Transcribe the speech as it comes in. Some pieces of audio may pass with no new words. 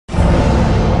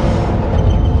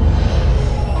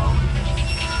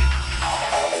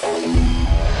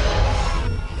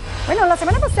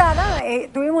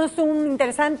tuvimos un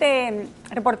interesante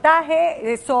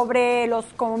reportaje sobre los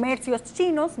comercios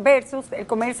chinos versus el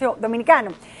comercio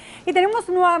dominicano. Y tenemos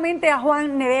nuevamente a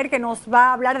Juan Neder, que nos va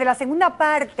a hablar de la segunda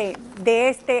parte de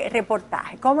este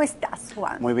reportaje. ¿Cómo estás,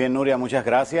 Juan? Muy bien, Nuria, muchas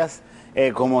gracias.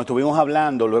 Como estuvimos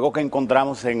hablando, luego que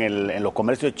encontramos en los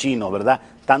comercios chinos, ¿verdad?,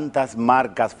 tantas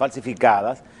marcas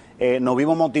falsificadas, nos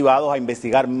vimos motivados a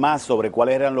investigar más sobre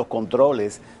cuáles eran los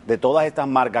controles de todas estas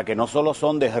marcas, que no solo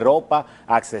son de ropa,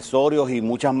 accesorios y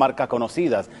muchas marcas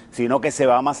conocidas, sino que se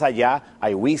va más allá.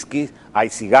 Hay whisky, hay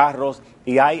cigarros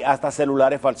y hay hasta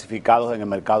celulares falsificados en el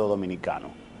mercado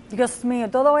dominicano. Dios mío,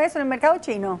 todo eso en el mercado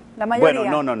chino, la mayoría.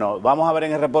 Bueno, no. Vamos a ver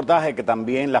en el reportaje que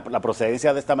también la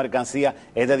procedencia de esta mercancía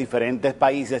es de diferentes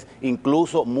países,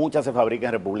 incluso muchas se fabrican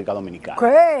en República Dominicana.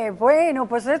 ¡Qué bueno!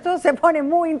 Pues esto se pone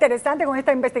muy interesante con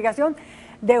esta investigación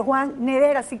de Juan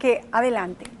Neder, así que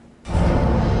adelante.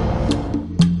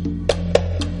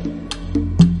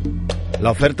 La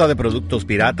oferta de productos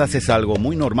piratas es algo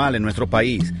muy normal en nuestro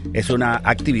país. Es una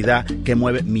actividad que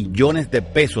mueve millones de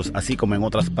pesos, así como en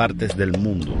otras partes del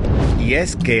mundo. Y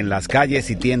es que en las calles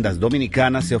y tiendas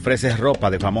dominicanas se ofrece ropa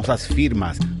de famosas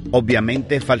firmas,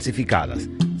 obviamente falsificadas.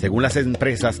 Según las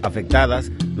empresas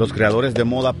afectadas, los creadores de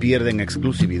moda pierden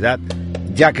exclusividad,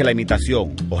 ya que la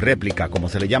imitación o réplica, como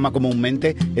se le llama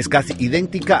comúnmente, es casi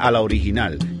idéntica a la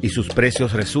original y sus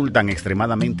precios resultan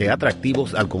extremadamente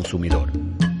atractivos al consumidor.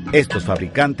 Estos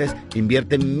fabricantes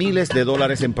invierten miles de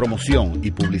dólares en promoción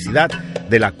y publicidad,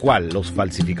 de la cual los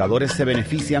falsificadores se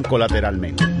benefician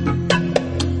colateralmente.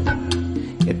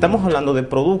 Estamos hablando de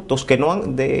productos que no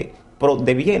han de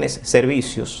bienes,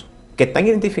 servicios, que están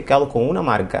identificados con una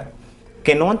marca,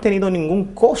 que no han tenido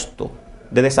ningún costo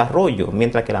de desarrollo,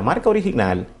 mientras que la marca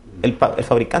original, el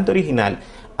fabricante original,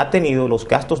 ha tenido los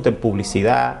gastos de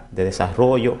publicidad, de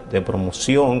desarrollo, de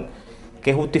promoción,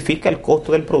 que justifica el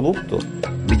costo del producto.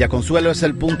 Villaconsuelo es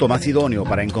el punto más idóneo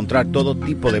para encontrar todo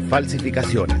tipo de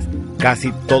falsificaciones.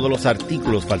 Casi todos los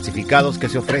artículos falsificados que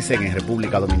se ofrecen en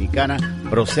República Dominicana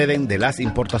proceden de las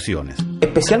importaciones.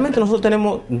 Especialmente nosotros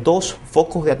tenemos dos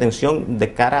focos de atención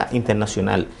de cara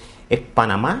internacional. Es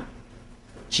Panamá,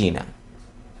 China,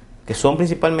 que son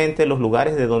principalmente los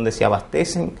lugares de donde se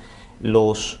abastecen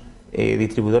los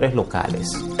distribuidores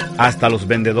locales. Hasta los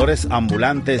vendedores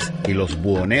ambulantes y los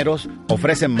buhoneros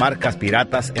ofrecen marcas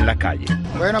piratas en la calle.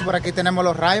 Bueno, por aquí tenemos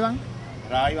los Ray-Ban.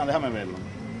 Ray-Ban, déjame verlo.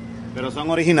 Pero son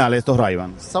originales estos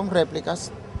Ray-Ban. Son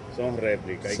réplicas. Son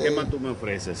réplicas. Sí. ¿Y qué más tú me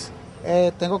ofreces?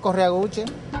 Tengo correa Gucci.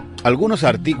 Algunos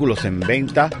artículos en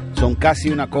venta son casi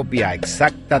una copia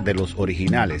exacta de los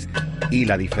originales y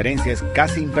la diferencia es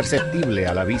casi imperceptible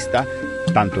a la vista,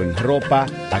 tanto en ropa,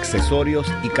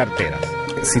 accesorios y carteras.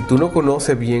 Si tú no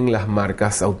conoces bien las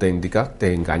marcas auténticas,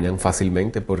 te engañan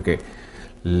fácilmente porque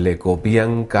le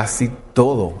copian casi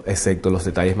todo, excepto los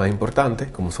detalles más importantes,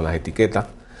 como son las etiquetas,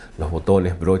 los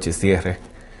botones, broches, cierres,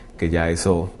 que ya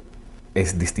eso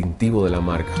es distintivo de la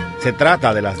marca. Se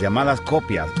trata de las llamadas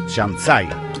copias Shanzai,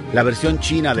 la versión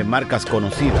china de marcas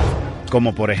conocidas,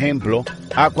 como por ejemplo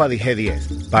Aqua di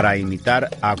G10 para imitar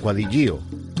Aqua di Gio,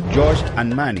 George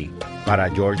Armani para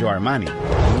Giorgio Armani,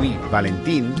 Louis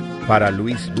Valentin para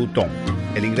Louis Vuitton.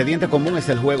 El ingrediente común es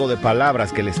el juego de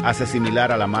palabras que les hace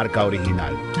similar a la marca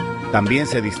original. También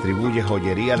se distribuye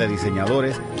joyería de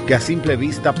diseñadores que a simple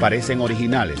vista parecen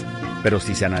originales, pero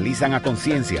si se analizan a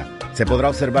conciencia, se podrá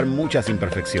observar muchas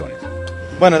imperfecciones.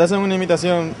 Bueno, esta es una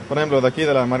imitación, por ejemplo, de aquí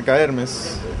de la marca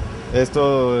Hermes.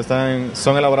 Estos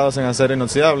son elaborados en acero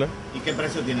inoxidable. ¿Y qué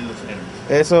precio tienen los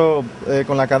Hermes? Eso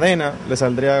con la cadena le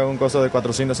saldría un costo de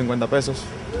 450 pesos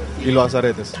y los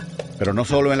aretes. Pero no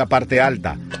solo en la parte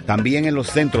alta, también en los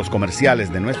centros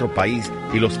comerciales de nuestro país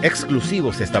y los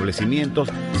exclusivos establecimientos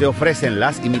se ofrecen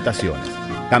las imitaciones.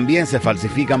 También se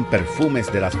falsifican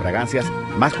perfumes de las fragancias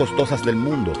más costosas del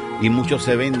mundo y muchos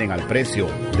se venden al precio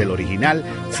del original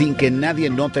sin que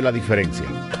nadie note la diferencia.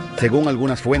 Según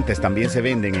algunas fuentes, también se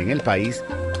venden en el país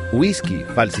whisky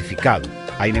falsificado.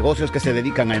 Hay negocios que se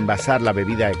dedican a envasar la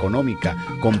bebida económica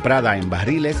comprada en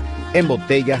barriles en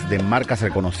botellas de marcas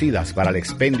reconocidas para el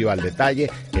expendio al detalle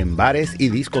en bares y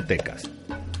discotecas.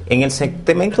 En el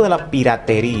segmento de la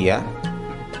piratería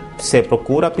se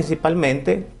procura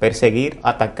principalmente perseguir,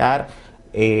 atacar,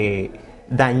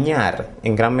 dañar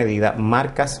en gran medida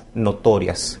marcas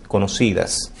notorias,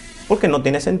 conocidas, porque no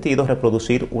tiene sentido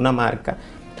reproducir una marca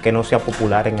que no sea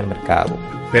popular en el mercado.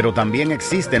 Pero también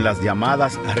existen las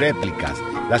llamadas réplicas,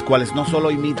 las cuales no solo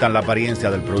imitan la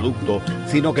apariencia del producto,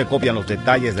 sino que copian los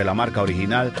detalles de la marca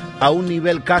original a un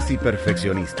nivel casi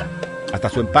perfeccionista. Hasta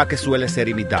su empaque suele ser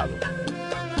imitado.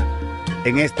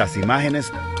 En estas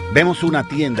imágenes Vemos una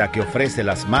tienda que ofrece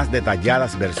las más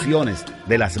detalladas versiones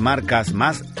de las marcas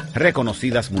más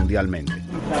reconocidas mundialmente.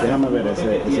 Déjame ver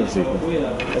ese sitio.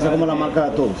 Esa es como la marca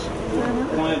de todos.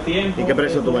 ¿Y qué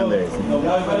precio tú vendes ese?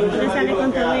 Le sale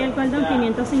con todo y el cordón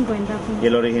 550. ¿Y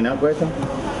el original cuesta?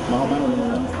 Más o menos.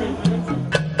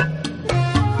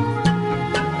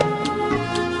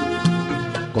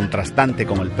 Contrastante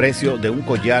con el precio de un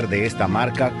collar de esta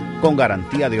marca con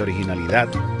garantía de originalidad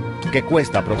que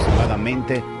cuesta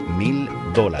aproximadamente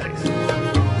 $1,000.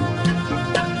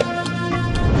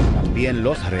 También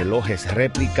los relojes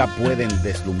réplica pueden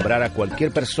deslumbrar a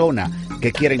cualquier persona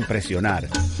que quiera impresionar,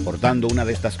 portando una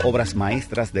de estas obras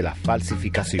maestras de la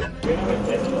falsificación.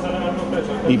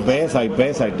 Y pesa y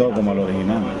todo como el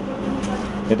original.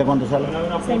 ¿Este cuánto sale?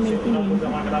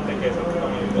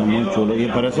 6.500. Es muy chulo.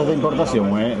 ¿Pero eso es de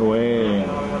importación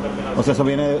o sea, eso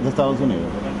viene de Estados Unidos?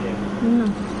 No.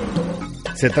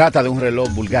 Se trata de un reloj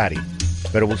Bulgari,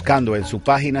 pero buscando en su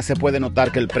página se puede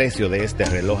notar que el precio de este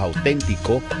reloj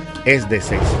auténtico es de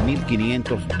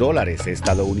 $6.500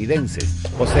 estadounidenses,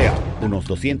 o sea, unos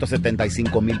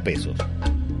 275,000 pesos.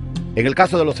 En el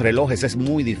caso de los relojes es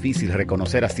muy difícil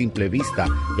reconocer a simple vista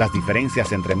las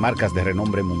diferencias entre marcas de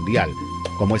renombre mundial,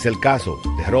 como es el caso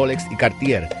de Rolex y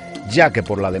Cartier, ya que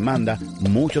por la demanda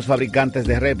muchos fabricantes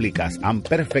de réplicas han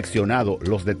perfeccionado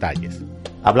los detalles.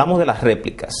 Hablamos de las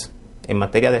réplicas en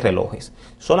materia de relojes.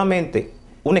 Solamente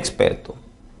un experto,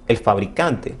 el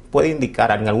fabricante, puede indicar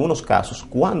en algunos casos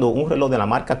cuando un reloj de la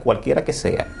marca cualquiera que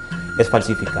sea es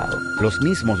falsificado. Los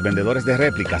mismos vendedores de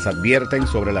réplicas advierten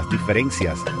sobre las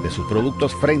diferencias de sus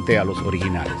productos frente a los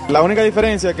originales. La única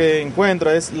diferencia que encuentro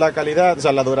es la calidad, o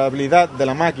sea, la durabilidad de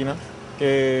la máquina,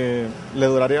 que le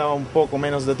duraría un poco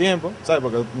menos de tiempo, ¿sabes?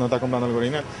 Porque no está comprando el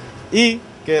original. Y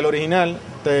que el original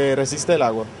te resiste el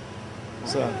agua. O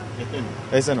sea,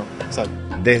 ese no, exacto.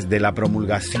 Desde la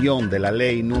promulgación de la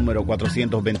ley número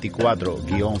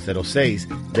 424-06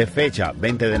 de fecha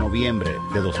 20 de noviembre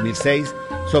de 2006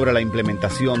 sobre la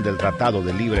implementación del Tratado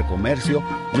de Libre Comercio,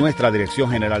 nuestra Dirección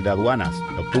General de Aduanas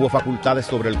obtuvo facultades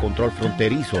sobre el control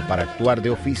fronterizo para actuar de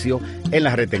oficio en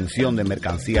la retención de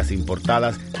mercancías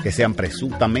importadas que sean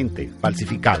presuntamente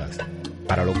falsificadas,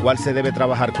 para lo cual se debe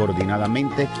trabajar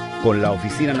coordinadamente con la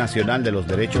Oficina Nacional de los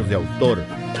Derechos de Autor,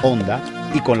 ONDA,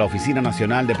 y con la Oficina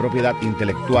Nacional de Propiedad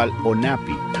Intelectual,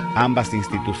 ONAPI, ambas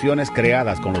instituciones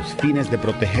creadas con los fines de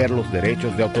proteger los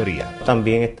derechos de autoría.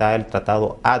 También está el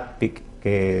tratado ADPIC,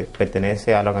 que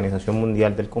pertenece a la Organización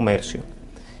Mundial del Comercio,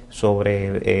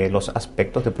 sobre los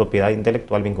aspectos de propiedad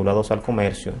intelectual vinculados al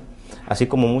comercio, así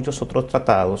como muchos otros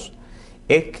tratados,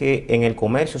 es que en el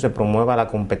comercio se promueva la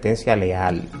competencia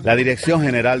leal. La Dirección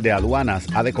General de Aduanas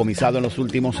ha decomisado en los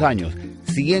últimos años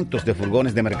cientos de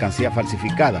furgones de mercancía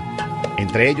falsificada,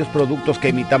 entre ellos productos que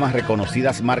imitaban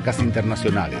reconocidas marcas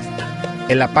internacionales.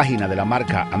 En la página de la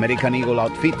marca American Eagle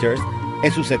Outfitters,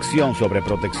 en su sección sobre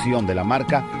protección de la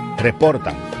marca,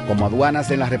 reportan cómo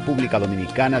Aduanas en la República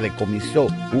Dominicana decomisó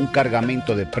un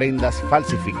cargamento de prendas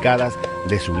falsificadas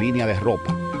de su línea de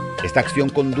ropa. Esta acción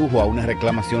condujo a una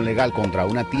reclamación legal contra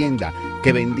una tienda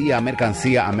que vendía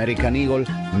mercancía American Eagle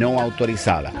no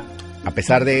autorizada. A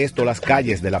pesar de esto, las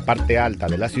calles de la parte alta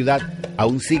de la ciudad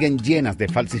aún siguen llenas de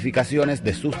falsificaciones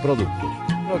de sus productos.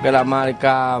 Porque la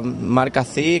marca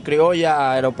así,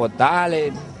 criolla,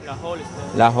 aeroportales,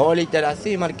 la Hollister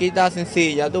así, marquitas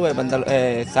sencillas, tú ves,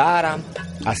 Zara.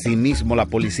 Asimismo, la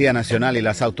Policía Nacional y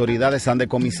las autoridades han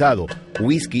decomisado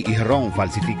whisky y ron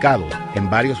falsificados en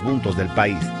varios puntos del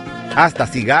país. Hasta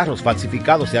cigarros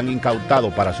falsificados se han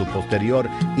incautado para su posterior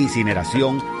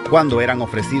incineración cuando eran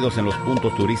ofrecidos en los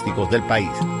puntos turísticos del país.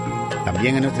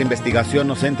 También en nuestra investigación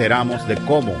nos enteramos de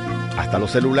cómo hasta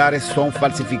los celulares son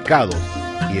falsificados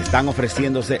y están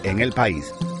ofreciéndose en el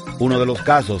país. Uno de los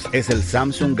casos es el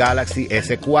Samsung Galaxy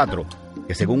S4,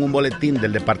 que según un boletín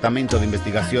del Departamento de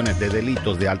Investigaciones de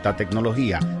Delitos de Alta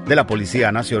Tecnología de la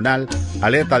Policía Nacional,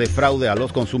 alerta de fraude a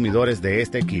los consumidores de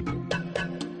este equipo.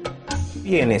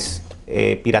 Bienes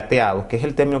pirateados, que es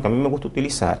el término que a mí me gusta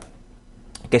utilizar,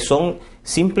 que son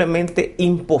simplemente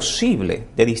imposibles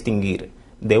de distinguir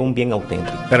de un bien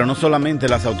auténtico. Pero no solamente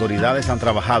las autoridades han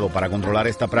trabajado para controlar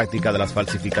esta práctica de las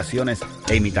falsificaciones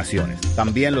e imitaciones.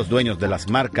 También los dueños de las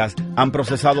marcas han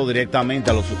procesado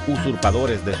directamente a los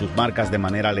usurpadores de sus marcas de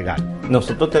manera legal.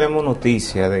 Nosotros tenemos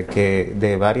noticia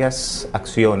de varias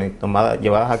acciones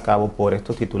llevadas a cabo por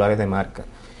estos titulares de marca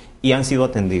y han sido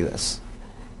atendidas.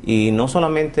 Y no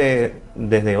solamente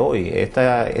desde hoy,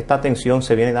 esta atención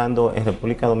se viene dando en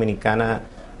República Dominicana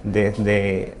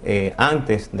desde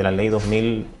antes de la ley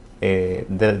 2000,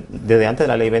 desde antes de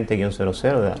la ley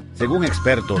 20-00. Según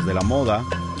expertos de la moda,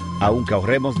 Aunque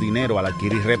ahorremos dinero al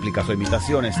adquirir réplicas o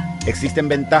imitaciones, existen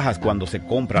ventajas cuando se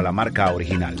compra la marca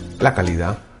original. La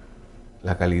calidad,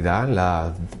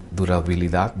 la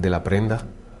durabilidad de la prenda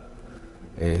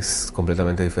es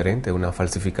completamente diferente. Una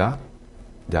falsificada,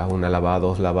 ya una lavada,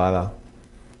 2 lavadas,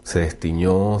 se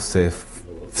destiñó, se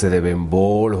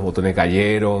desbembó, los botones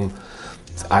cayeron,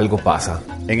 algo pasa.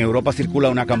 En Europa circula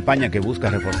una campaña que busca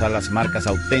reforzar las marcas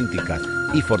auténticas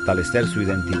y fortalecer su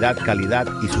identidad, calidad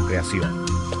y su creación.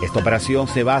 Esta operación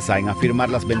se basa en afirmar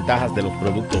las ventajas de los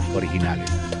productos originales.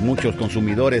 Muchos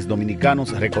consumidores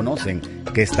dominicanos reconocen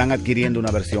que están adquiriendo una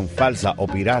versión falsa o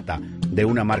pirata de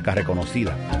una marca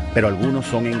reconocida, pero algunos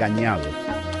son engañados,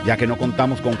 ya que no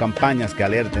contamos con campañas que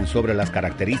alerten sobre las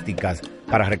características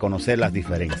para reconocer las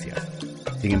diferencias.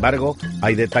 Sin embargo,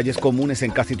 hay detalles comunes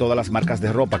en casi todas las marcas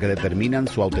de ropa que determinan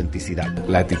su autenticidad.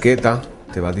 La etiqueta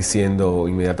te va diciendo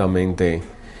inmediatamente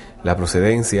la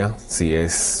procedencia, si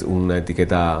es una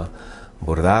etiqueta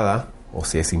bordada o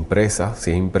si es impresa.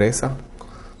 Si es impresa,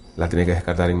 la tiene que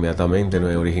descartar inmediatamente, no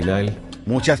es original.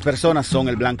 Muchas personas son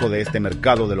el blanco de este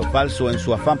mercado de lo falso en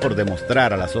su afán por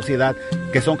demostrar a la sociedad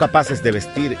que son capaces de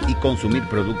vestir y consumir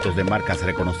productos de marcas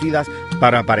reconocidas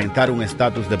para aparentar un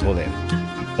estatus de poder.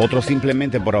 Otros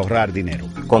simplemente por ahorrar dinero.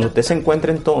 Cuando usted se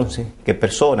encuentra entonces que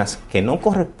personas que no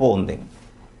corresponden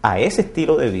a ese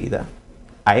estilo de vida,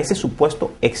 a ese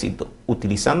supuesto éxito,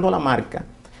 utilizando la marca,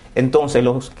 entonces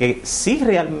los que sí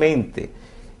realmente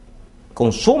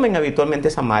consumen habitualmente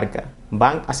esa marca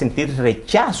van a sentir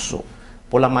rechazo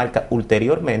por la marca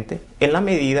ulteriormente en la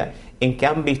medida en que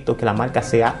han visto que la marca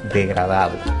se ha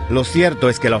degradado. Lo cierto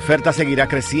es que la oferta seguirá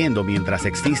creciendo mientras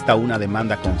exista una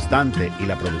demanda constante y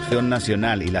la producción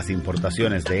nacional y las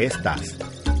importaciones de estas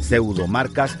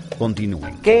pseudomarcas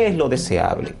continúen. ¿Qué es lo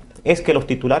deseable? Es que los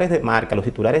titulares de marca, los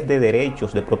titulares de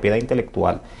derechos de propiedad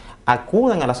intelectual,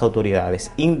 acudan a las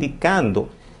autoridades indicando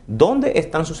dónde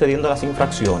están sucediendo las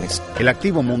infracciones. El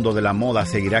activo mundo de la moda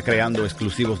seguirá creando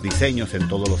exclusivos diseños en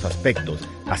todos los aspectos,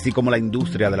 así como la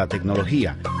industria de la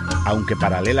tecnología, aunque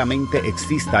paralelamente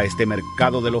exista este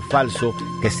mercado de lo falso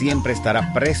que siempre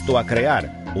estará presto a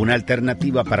crear una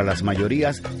alternativa para las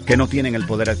mayorías que no tienen el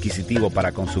poder adquisitivo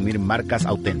para consumir marcas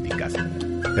auténticas.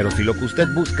 Pero si lo que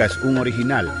usted busca es un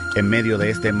original en medio de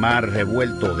este mar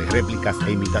revuelto de réplicas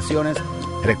e imitaciones,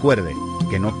 recuerde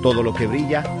que no todo lo que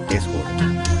brilla es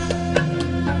oro.